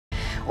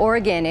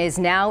Oregon is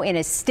now in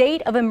a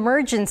state of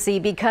emergency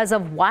because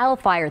of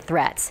wildfire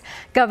threats.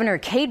 Governor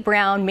Kate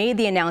Brown made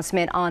the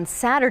announcement on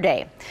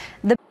Saturday.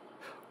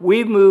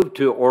 We moved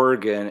to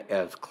Oregon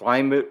as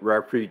climate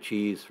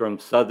refugees from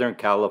Southern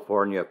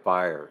California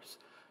fires.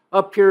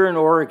 Up here in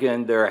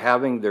Oregon, they're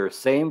having their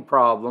same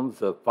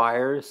problems of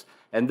fires,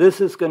 and this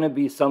is going to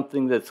be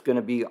something that's going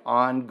to be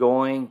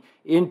ongoing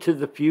into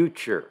the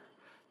future.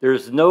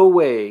 There's no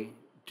way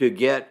to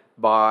get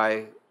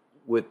by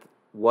with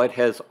what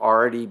has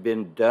already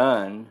been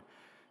done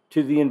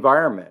to the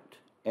environment.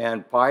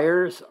 And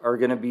fires are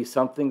going to be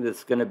something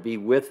that's going to be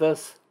with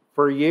us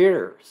for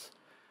years,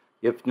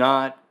 if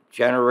not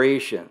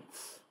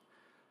generations.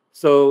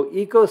 So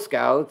Eco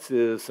Scouts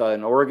is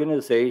an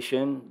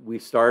organization we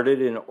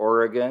started in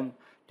Oregon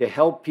to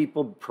help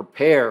people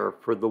prepare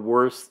for the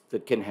worst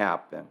that can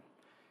happen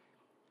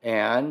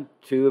and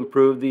to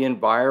improve the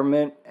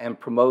environment and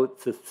promote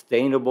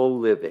sustainable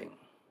living.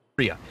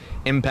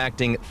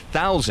 Impacting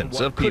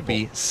thousands of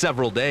people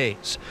several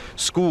days.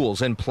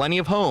 Schools and plenty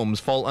of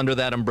homes fall under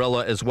that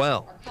umbrella as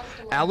well.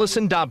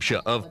 Allison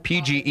Dobsha of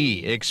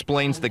PGE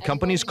explains the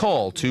company's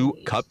call to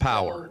cut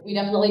power. We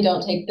definitely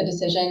don't take the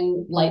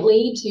decision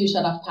lightly to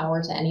shut off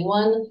power to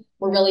anyone.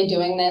 We're really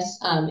doing this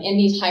in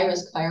these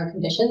high-risk fire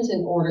conditions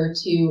in order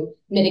to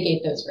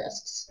mitigate those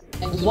risks.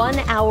 1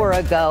 hour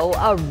ago,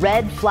 a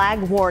red flag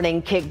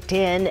warning kicked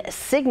in,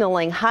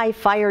 signaling high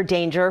fire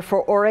danger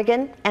for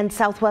Oregon and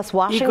Southwest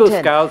Washington. Eco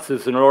Scouts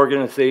is an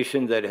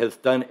organization that has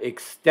done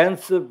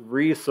extensive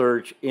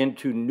research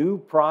into new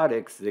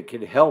products that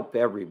can help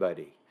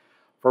everybody.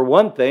 For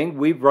one thing,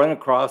 we've run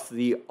across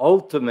the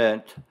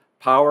ultimate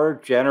power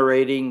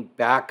generating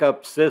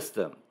backup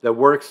system that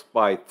works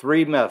by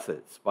 3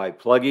 methods: by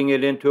plugging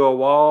it into a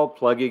wall,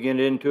 plugging it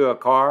into a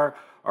car,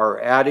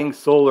 or adding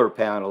solar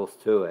panels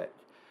to it.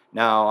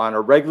 Now, on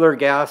a regular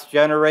gas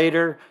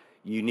generator,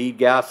 you need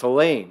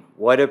gasoline.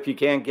 What if you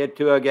can't get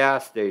to a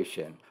gas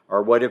station?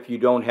 Or what if you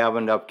don't have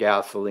enough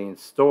gasoline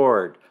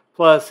stored?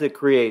 Plus, it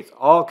creates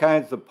all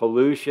kinds of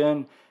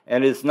pollution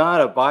and is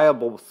not a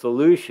viable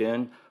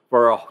solution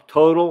for a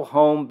total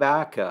home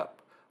backup.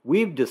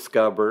 We've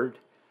discovered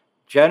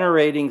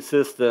generating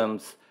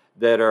systems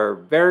that are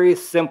very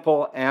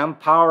simple and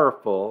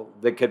powerful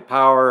that could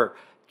power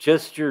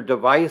just your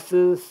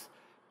devices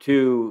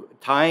to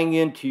tying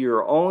into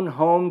your own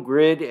home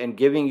grid and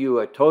giving you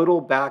a total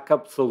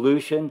backup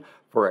solution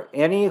for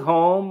any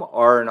home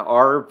or an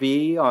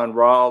RV on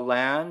raw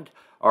land,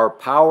 or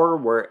power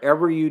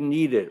wherever you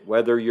need it,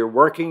 whether you're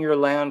working your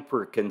land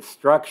for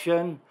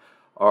construction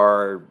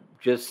or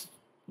just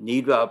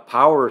need a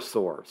power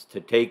source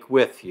to take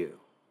with you.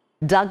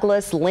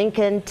 Douglas,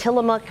 Lincoln,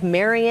 Tillamook,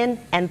 Marion,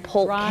 and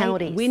Polk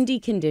counties. Windy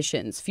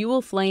conditions, fuel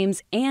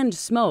flames, and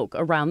smoke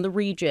around the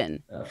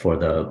region. For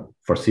the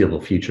foreseeable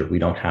future, we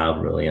don't have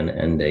really an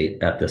end date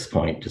at this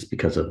point just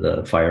because of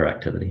the fire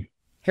activity.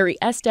 Harry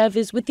Estev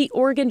is with the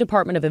Oregon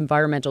Department of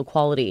Environmental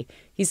Quality.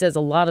 He says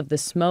a lot of the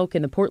smoke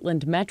in the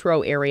Portland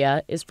metro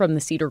area is from the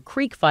Cedar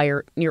Creek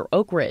fire near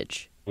Oak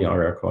Ridge.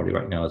 Our air quality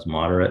right now is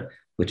moderate,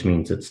 which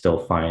means it's still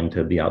fine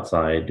to be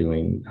outside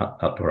doing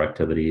outdoor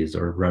activities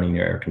or running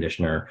your air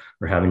conditioner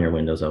or having your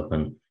windows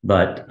open.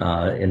 But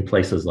in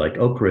places like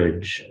Oak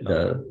Ridge,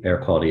 the air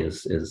quality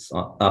is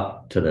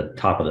up to the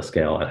top of the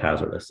scale at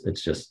hazardous.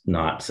 It's just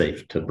not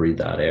safe to breathe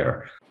that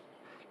air.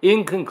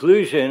 In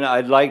conclusion,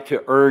 I'd like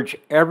to urge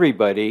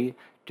everybody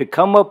to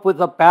come up with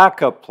a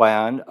backup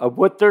plan of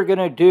what they're going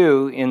to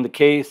do in the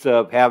case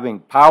of having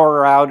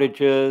power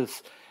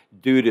outages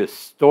due to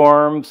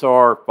storms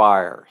or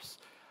fires.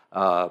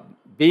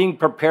 Being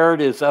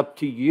prepared is up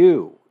to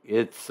you.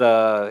 It's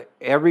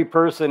every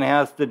person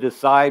has to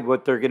decide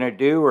what they're going to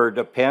do or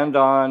depend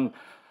on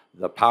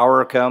the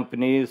power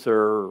companies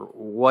or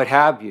what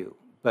have you.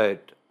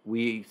 But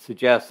we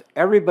suggest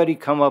everybody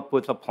come up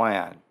with a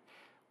plan.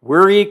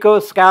 We're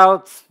Eco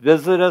Scouts.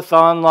 Visit us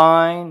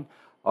online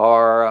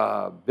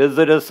or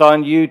visit us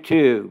on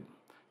YouTube.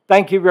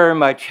 Thank you very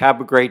much.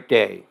 Have a great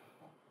day.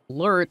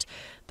 Alert,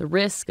 the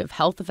risk of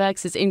health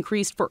effects is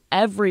increased for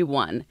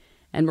everyone.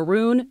 And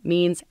maroon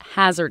means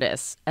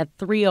hazardous at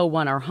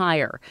 301 or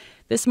higher.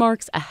 This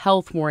marks a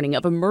health warning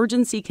of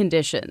emergency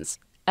conditions.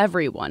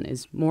 Everyone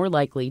is more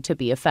likely to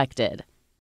be affected.